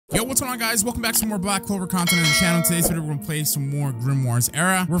Yo, what's going on, guys? Welcome back to some more Black Clover content on the channel. Today's video, we're gonna play some more Grimoires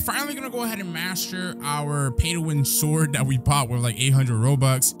era. We're finally gonna go ahead and master our pay-to-win sword that we bought with like 800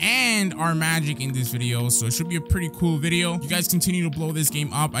 Robux and our magic in this video. So it should be a pretty cool video. You guys continue to blow this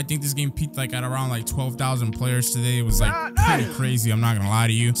game up. I think this game peaked like at around like 12,000 players today. It was like pretty crazy. I'm not gonna lie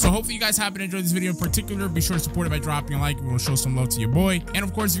to you. So hopefully you guys happen to enjoy this video in particular. Be sure to support it by dropping a like. We're gonna show some love to your boy. And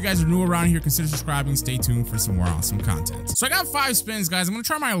of course, if you guys are new around here, consider subscribing. Stay tuned for some more awesome content. So I got 5 spins, guys. I'm gonna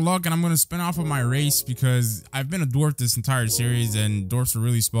try my luck and I'm gonna spin off of my race because I've been a dwarf this entire series and dwarfs are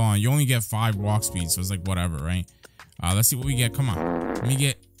really small and you only get 5 walk speeds, so it's like whatever, right? Let's see what we get. Come on, let me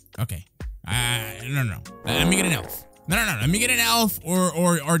get okay. No, let me get an elf. No, let me get an elf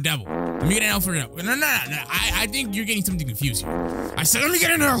or devil. Let me get an elf or devil. No. I think you're getting something confused here. I said let me get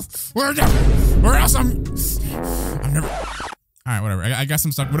an elf or a devil, or else I'm never. All right, whatever. I guess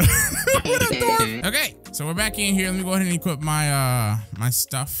I'm stuck with a dwarf. Okay, so we're back in here. Let me go ahead and equip my my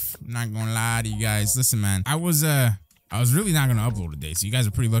stuff. I'm not gonna lie to you guys. Listen, man, I was really not gonna upload today, so you guys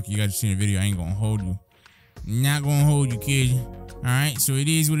are pretty lucky you guys are seeing the video. I ain't gonna hold you. Not gonna hold you, kid. All right, so it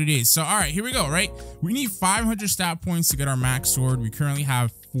is what it is. So all right, here we go. Right, we need 500 stat points to get our max sword. We currently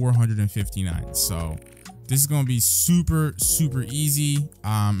have 459. So this is gonna be super easy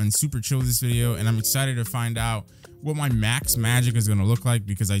and super chill this video, and I'm excited to find out what my max magic is gonna look like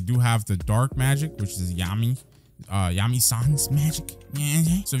because I do have the dark magic, which is Yami-san's magic.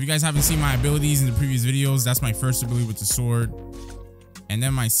 So if you guys haven't seen my abilities in the previous videos, that's my first ability with the sword. And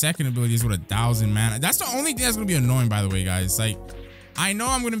then my second ability is with 1,000 mana. That's the only thing that's gonna be annoying, by the way, guys. Like, I know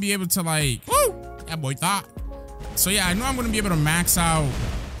I'm gonna be able to like, woo, that boy thought. So yeah, I know I'm gonna be able to max out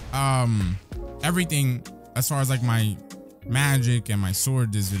everything as far as like my magic and my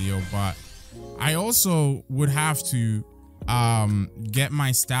sword this video, but I also would have to get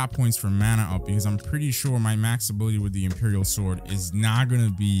my stat points for mana up because I'm pretty sure my max ability with the Imperial Sword is not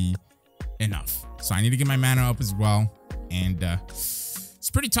gonna be enough. So I need to get my mana up as well, and it's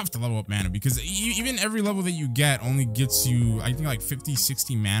pretty tough to level up mana because even every level that you get only gets you, I think, like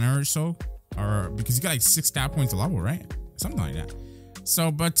 50-60 mana or so, or because you got like 6 stat points a level, right? Something like that.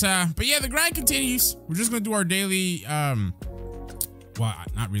 So but yeah, the grind continues. We're just gonna do our daily well,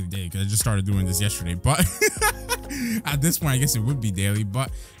 not really daily because I just started doing this yesterday, but at this point I guess it would be daily.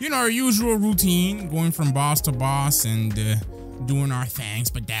 But you know, our usual routine, going from boss to boss and doing our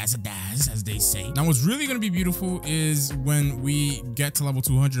things, but that's a daz, as they say. Now what's really gonna be beautiful is when we get to level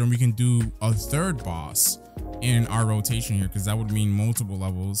 200 and we can do a 3rd boss in our rotation here, because that would mean multiple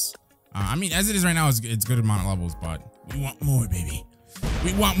levels. I mean, as it is right now, it's good amount of levels, but we want more, baby.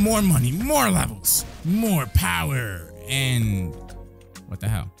 We want more money, more levels, more power, and what the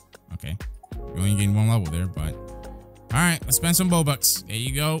hell? Okay, you only gained 1 level there, but all right, let's spend some Robux. There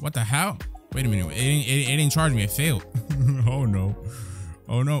you go. What the hell? Wait a minute, it didn't charge me. It failed. Oh no.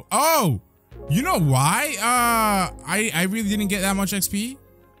 Oh no. Oh, you know why? I really didn't get that much XP.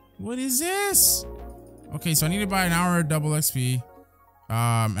 What is this? Okay, so I need to buy an hour double XP,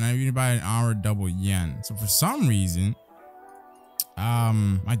 and I need to buy an hour double yen. So for some reason,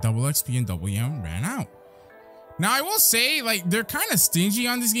 my double XP and double yen ran out. Now, I will say, like, they're kind of stingy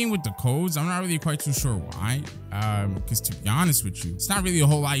on this game with the codes. I'm not really quite too sure why. Because to be honest with you, it's not really a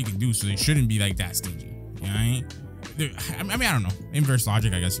whole lot you can do, so they shouldn't be like that stingy. You know what I mean? I mean, I don't know. Inverse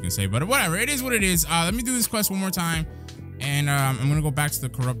logic, I guess you can say. But whatever, it is what it is. Let me do this quest one more time. And I'm going to go back to the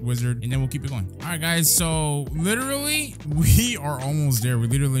corrupt wizard, and then we'll keep it going. All right, guys. So, literally, we are almost there. We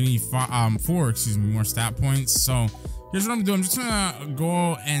literally need 4 more stat points. So here's what I'm doing. I'm just gonna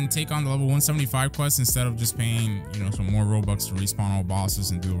go and take on the level 175 quest instead of just paying, you know, some more Robux to respawn all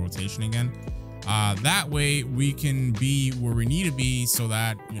bosses and do a rotation again. That way we can be where we need to be, so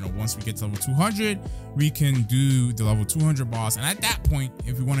that, you know, once we get to level 200, we can do the level 200 boss. And at that point,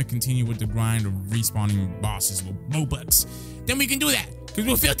 if we want to continue with the grind of respawning bosses with Robux, then we can do that because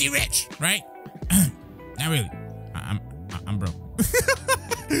we're filthy rich, right? Not really. I'm broke.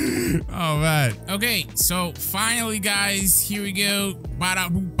 Oh man. Okay, so finally, guys, here we go. Bada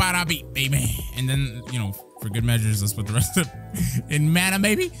boop, bada beep, baby. And then, you know, for good measures, let's put the rest of it in mana,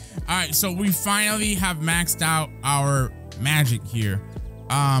 baby. All right, so we finally have maxed out our magic here.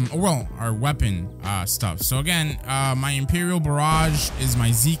 Well, our weapon stuff. So again, my Imperial Barrage is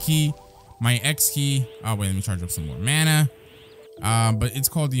my Z key, my X key. Oh wait, let me charge up some more mana. But it's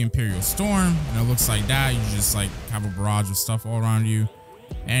called the Imperial Storm, and it looks like that. You just like have a barrage of stuff all around you.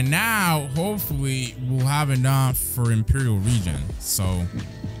 And now, hopefully, we'll have enough for Imperial Regen. So,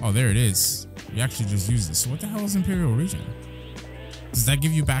 oh, there it is. We actually just used this. So what the hell is Imperial Regen? Does that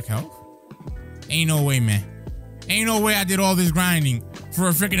give you back health? Ain't no way, man. Ain't no way I did all this grinding for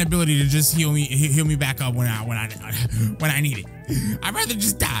a freaking ability to just heal me back up when I need it. I'd rather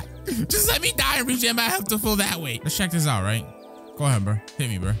just die. Just let me die and regen my health to full that way. Let's check this out, right? Go ahead, bro. Hit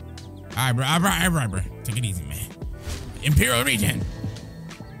me, bro. All right, bro. Take it easy, man. Imperial regen.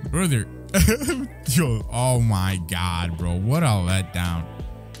 Brother. Yo, oh my God, bro. What a letdown.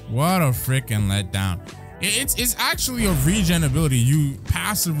 What a freaking letdown. It's actually a regen ability. You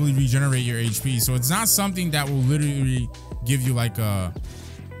passively regenerate your HP. So it's not something that will literally give you like a...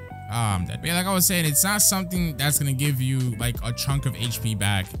 But yeah, like I was saying, it's not something that's going to give you like a chunk of HP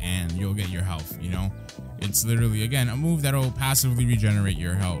back and you'll get your health, you know? It's literally, again, a move that'll passively regenerate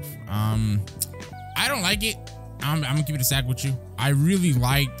your health. I don't like it. I'm gonna keep it a stack with you. I really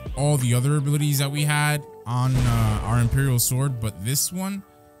liked all the other abilities that we had on our Imperial Sword, but this one,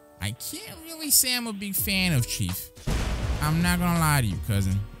 I can't really say I'm a big fan of, Chief. I'm not gonna lie to you,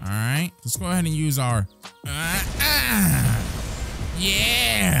 cousin. All right, let's go ahead and use our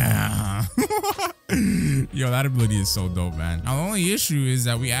yeah. Yo, that ability is so dope, man. Now the only issue is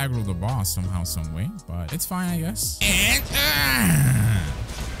that we aggro the boss somehow, some way, but it's fine, I guess. And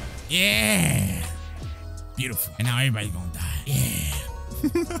yeah. Beautiful. And now everybody's gonna die. Yeah.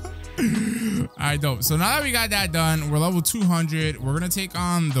 All right, dope. So now that we got that done, we're level 200. We're gonna take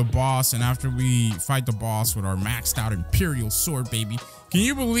on the boss, and after we fight the boss with our maxed out Imperial Sword, baby, can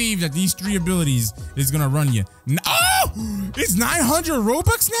you believe that these 3 abilities is gonna run you? Oh, it's 900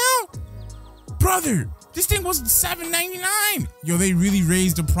 Robux now, brother. This thing was $7.99. Yo, they really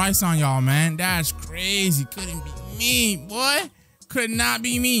raised the price on y'all, man. That's crazy. Couldn't be me, boy. Could not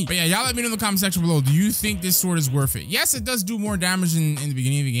be me. But yeah, y'all let me know in the comment section below. Do you think this sword is worth it? Yes, it does do more damage in the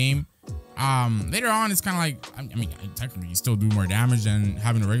beginning of the game. Later on, it's kind of like, I mean, technically you still do more damage than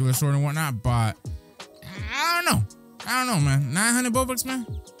having a regular sword and whatnot, but I don't know, man. 900 Robux, man.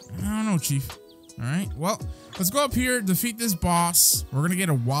 I don't know, Chief. All right, well, let's go up here, defeat this boss. We're gonna get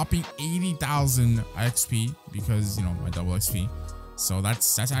a whopping 80,000 XP because, you know, my double XP. So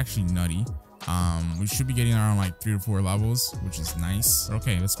that's actually nutty. We should be getting around like 3 to 4 levels, which is nice.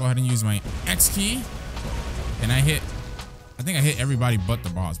 Okay, let's go ahead and use my X key. And I think I hit everybody but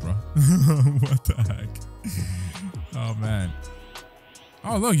the boss, bro. What the heck? Oh, man.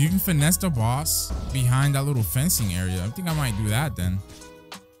 Oh, look, you can finesse the boss behind that little fencing area. I think I might do that then.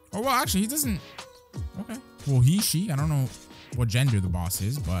 Oh, well, actually, he doesn't. Okay. Well, he, she, I don't know what gender the boss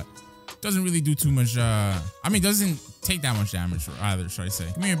is, but doesn't really do too much. I mean, doesn't take that much damage either, should I say.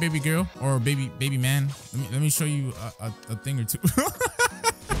 Come here, baby girl, or baby man. Let me show you a thing or two.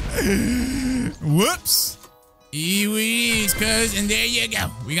 Whoops. Ewees, cuz, and there you go.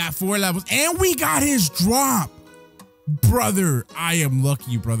 We got 4 levels, and we got his drop. Brother, I am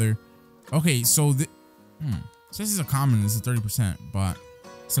lucky, brother. Okay, so this is a common, this is 30%, but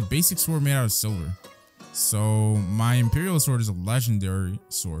it's a basic sword made out of silver. So my Imperial Sword is a legendary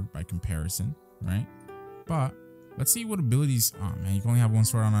sword by comparison, right? But let's see what abilities. Oh man, you can only have 1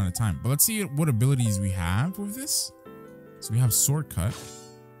 sword on at a time. But let's see what abilities we have with this. So we have Sword Cut,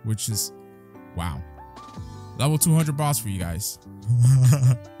 which is, wow, level 200 boss for you guys.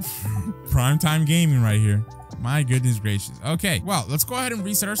 Primetime gaming right here. My goodness gracious. Okay, well, let's go ahead and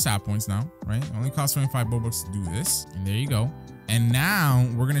reset our stat points now, right? It only costs 25 Robux to do this, and there you go. And now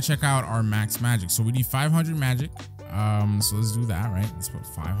we're gonna check out our max magic. So we need 500 magic. So let's do that, right? Let's put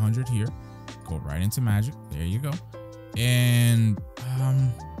 500 here. Go right into magic. There you go. And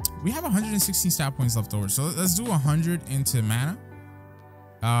we have 116 stat points left over. So let's do 100 into mana.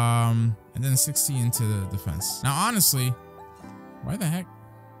 And then 60 into the defense. Now, honestly, why the heck?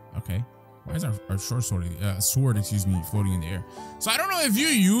 Okay. Why is our short sword, floating in the air? So I don't know if you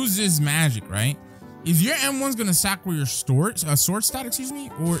use this magic, right? Is your M1's gonna stack with your sword stat,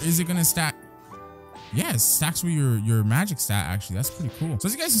 or is it gonna stack? Yeah, it stacks with your magic stat, actually. That's pretty cool. So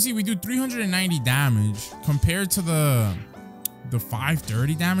as you guys can see, we do 390 damage compared to the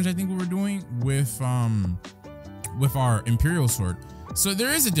 530 damage I think we were doing with our Imperial Sword. So there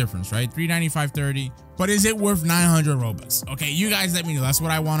is a difference, right? 390, 530, but is it worth 900 Robux? Okay, you guys let me know. That's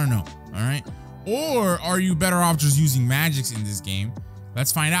what I want to know, all right? Or are you better off just using magics in this game?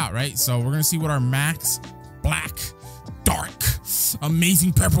 Let's find out, right? So we're gonna see what our max black, dark,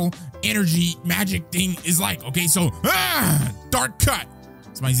 amazing purple energy magic thing is like. Okay, so dark cut.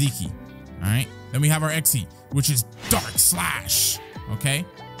 It's my Z key. All right. Then we have our X key, which is dark slash. Okay,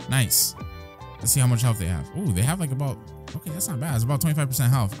 nice. Let's see how much health they have. Oh, they have like about, okay, that's not bad. It's about 25%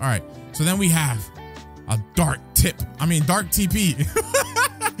 health. All right. So then we have a dark TP,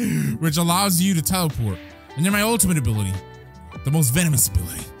 which allows you to teleport. And then my ultimate ability, the most venomous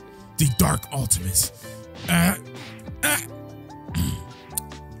ability, the Dark Ultimate.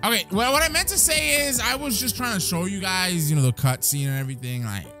 Okay, well, what I meant to say is I was just trying to show you guys, you know, the cutscene and everything.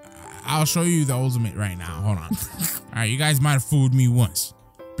 Like, I'll show you the ultimate right now. Hold on. All right, you guys might have fooled me once,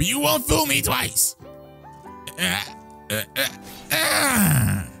 but you won't fool me twice.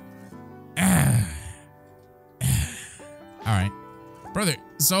 All right, brother.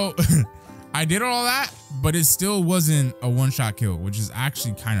 So I did all that, but it still wasn't a one-shot kill, which is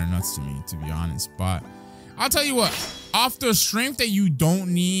actually kind of nuts to me, to be honest. But I'll tell you what, off the strength that you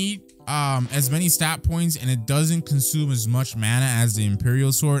don't need as many stat points and it doesn't consume as much mana as the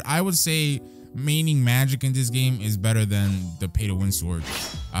Imperial Sword, I would say maining magic in this game is better than the pay-to-win sword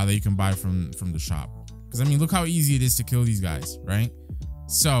that you can buy from the shop. Because I mean, look how easy it is to kill these guys, right?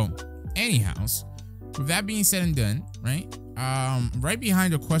 So anyhow, with that being said and done, right? Right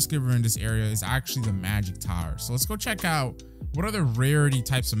behind the quest giver in this area is actually the magic tower. So let's go check out what other rarity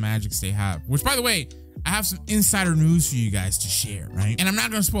types of magics they have. Which, by the way, I have some insider news for you guys to share, right? And I'm not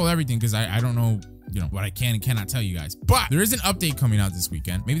gonna spoil everything because I don't know, you know, what I can and cannot tell you guys. But there is an update coming out this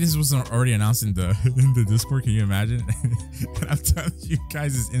weekend. Maybe this was already announced in the Discord. Can you imagine? And I'm telling you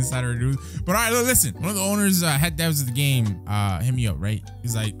guys this insider news. But all right, listen. One of the owners, head devs of the game, hit me up, right?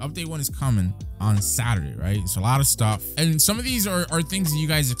 He's like, update 1 is coming on Saturday, right? It's a lot of stuff. And some of these are things that you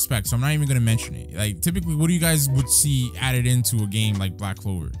guys expect. So I'm not even gonna mention it. Like typically, what do you guys would see added into a game like Black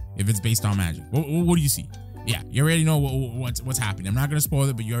Clover if it's based on magic? What do you see? Yeah, you already know what's happening. I'm not gonna spoil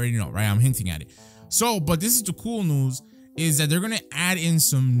it, but you already know, right? I'm hinting at it. So, but this is the cool news, is that they're gonna add in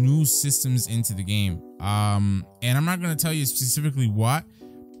some new systems into the game. And I'm not gonna tell you specifically what,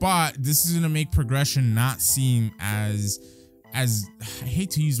 but this is gonna make progression not seem as I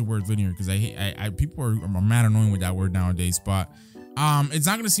hate to use the word linear because people are mad annoying with that word nowadays, but it's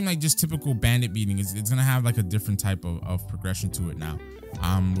not gonna seem like just typical bandit beating. It's gonna have like a different type of progression to it now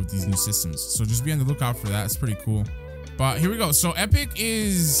with these new systems. So just be on the lookout for that. It's pretty cool. But here we go. So epic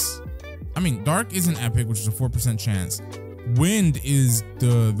is, I mean, dark isn't epic, which is a 4% chance. Wind is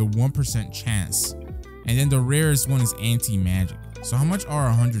the 1% chance. And then the rarest one is anti-magic. So how much are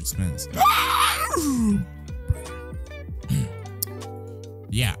 100 spins?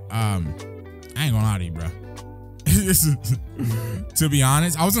 Yeah, I ain't gonna lie to you, bro. To be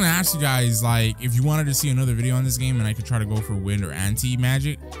honest, I was gonna ask you guys, like, if you wanted to see another video on this game and I could try to go for wind or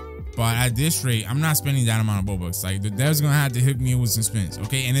anti-magic. But at this rate, I'm not spending that amount of Robux. Like, the devs gonna have to hook me up with some spins,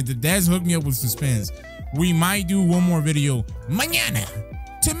 okay? And if the devs hook me up with some spins, we might do one more video mañana,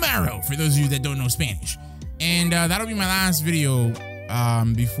 tomorrow, for those of you that don't know Spanish. And that'll be my last video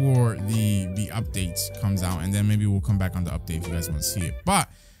before the update comes out. And then maybe we'll come back on the update if you guys want to see it. But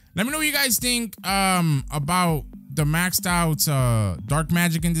let me know what you guys think about the maxed out dark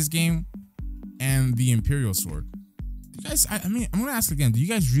magic in this game and the Imperial Sword. Guys, I mean, I'm gonna ask again, do you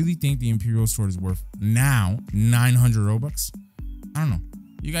guys really think the Imperial Sword is worth now 900 Robux? I don't know.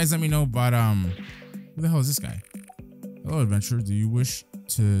 You guys let me know. But who the hell is this guy? Hello, adventurer. Do you wish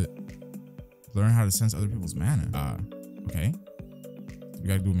to learn how to sense other people's mana? Okay. We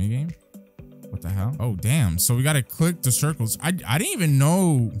gotta do a mini game. What the hell? Oh, damn. So we gotta click the circles. I didn't even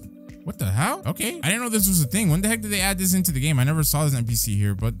know. What the hell? Okay. I didn't know this was a thing. When the heck did they add this into the game? I never saw this NPC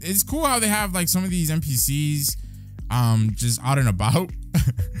here, but it's cool how they have like some of these NPCs just out and about.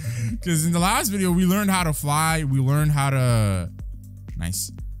 Because in the last video we learned how to fly, we learned how to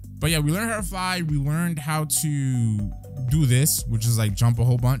but yeah, we learned how to fly, we learned how to do this, which is like jump a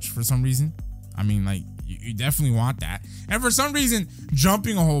whole bunch for some reason. I mean, like, you definitely want that. And for some reason,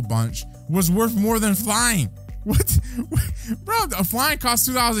 jumping a whole bunch was worth more than flying. What? Bro, the flying costs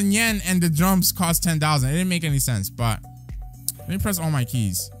 2,000 yen and the jumps cost 10,000. It didn't make any sense. But let me press all my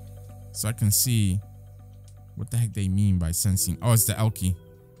keys so I can see what the heck they mean by sensing. Oh, it's the L key.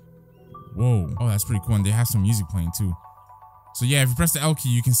 Whoa. Oh, that's pretty cool. And they have some music playing too. So yeah, if you press the L key,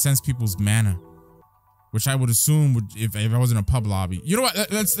 you can sense people's mana, which I would assume would, if I was in a pub lobby. You know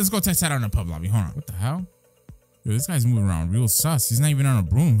what? Let's go test that out in a pub lobby. Hold on. What the hell? Yo, this guy's moving around real sus. He's not even on a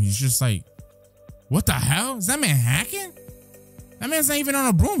broom. He's just like, what the hell? Is that man hacking? That man's not even on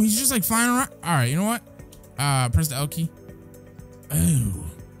a broom. He's just like flying around. All right, you know what? Press the L key. Oh,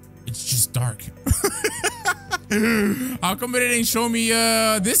 it's just dark. How come it didn't show me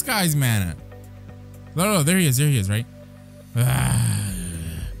this guy's mana? No, there he is, right?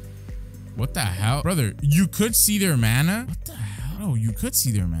 What the hell? Brother, you could see their mana? What the hell? Oh, you could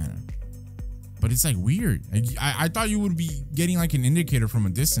see their mana. But it's like weird. I thought you would be getting like an indicator from a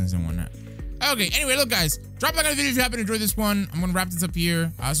distance and whatnot. Okay, anyway, look guys, drop a like on the video if you happen to enjoy this one. I'm gonna wrap this up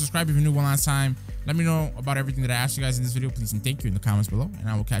here. Subscribe if you're new one last time. Let me know about everything that I asked you guys in this video, please and thank you in the comments below. And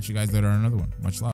I will catch you guys later on another one. Much love.